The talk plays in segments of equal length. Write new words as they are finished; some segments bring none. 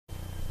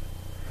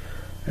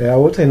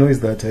What I know is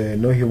that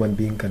no human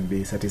being can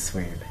be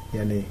satisfied.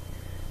 Yani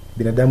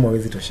binadamu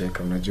hawezi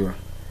tosheka, unajua.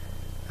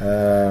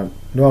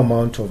 No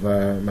amount of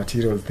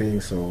material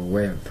things or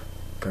wealth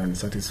can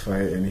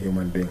satisfy any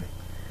human being.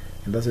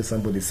 And that's why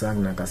somebody sang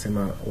na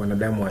akasema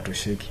wanadamu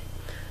hatosheki.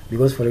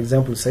 Because for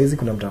example, saizi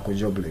kuna mtu ako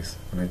jobless,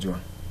 unajua.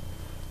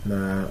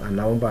 Na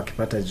anaomba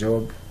akipata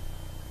job,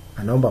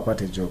 anaomba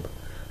apate job.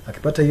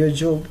 Akipata hiyo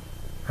job,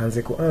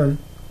 aanze ku-earn,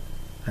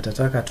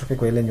 atataka atoke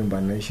kwa ile nyumba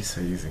anaishi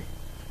saizi.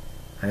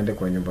 Aende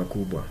kwa nyumba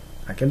kubwa.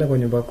 Akienda kwa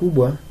nyumba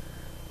kubwa,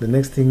 the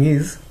next thing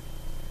is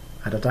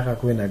atataka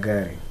kuwe na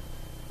gari.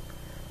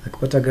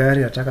 Akipata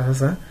gari, ataka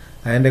sasa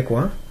aende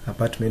kwa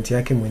apartment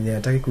yake mwenyewe,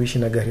 hataki kuishi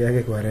na gari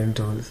yake kwa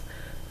rentals.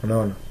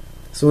 Unaona?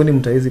 So ni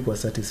mtaizi kuwa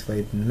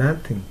satisfied.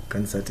 Nothing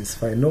can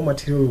satisfy, no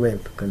material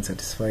wealth can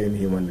satisfy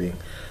any human being.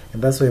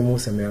 And that's why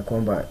Musa amea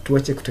kwamba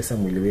tuache kutesa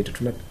mwili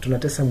wetu.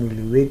 Tunatesa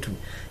mwili wetu.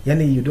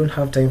 Yani you don't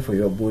have time for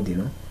your body,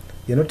 no?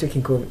 You're not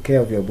taking care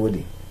of your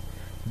body.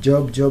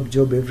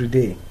 Job every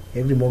day,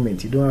 every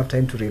moment. You don't have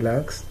time to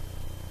relax.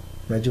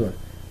 Unajua?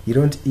 You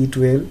don't eat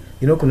well.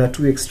 You know kuna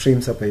two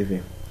extremes hapa hivi.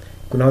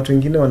 Kuna watu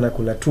wengine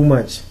wanakula too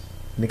much.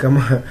 Ni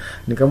kama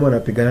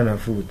wanapigana na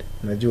food.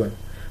 Unajua?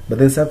 But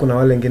then sasa kuna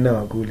wale wengine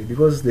wakuli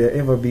because they are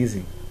ever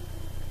busy.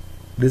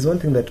 There's one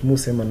thing that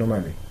Musa says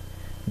normally,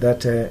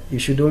 that you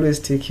should always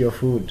take your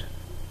food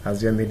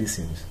as your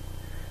medicines.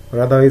 Or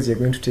otherwise you're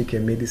going to take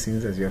your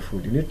medicines as your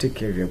food. You need to take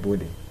care of your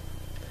body.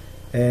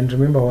 And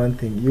remember one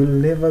thing, you'll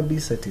never be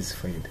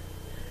satisfied.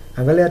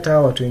 Angalia hata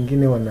watu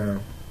wengine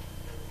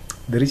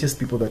the richest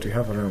people that we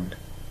have around,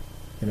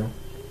 you know,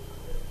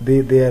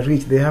 they are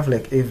rich, they have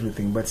like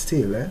everything, but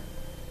still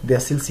they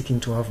are still seeking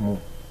to have more.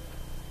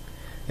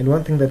 And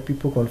one thing that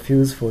people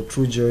confuse for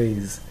true joy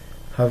is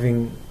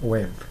having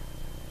wealth.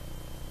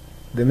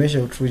 The measure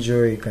of true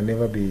joy can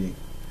never be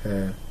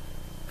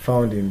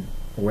found in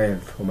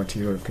wealth or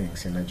material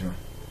things, you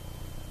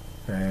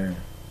know.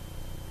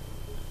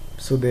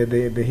 So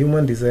the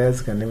human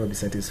desires can never be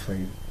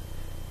satisfied.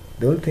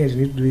 The only thing you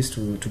need to do is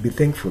to be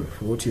thankful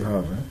for what you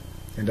have,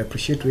 and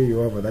appreciate where you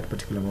are at that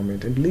particular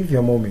moment, and live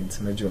your moments,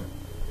 unajua,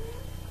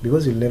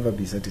 because you'll never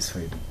be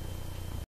satisfied.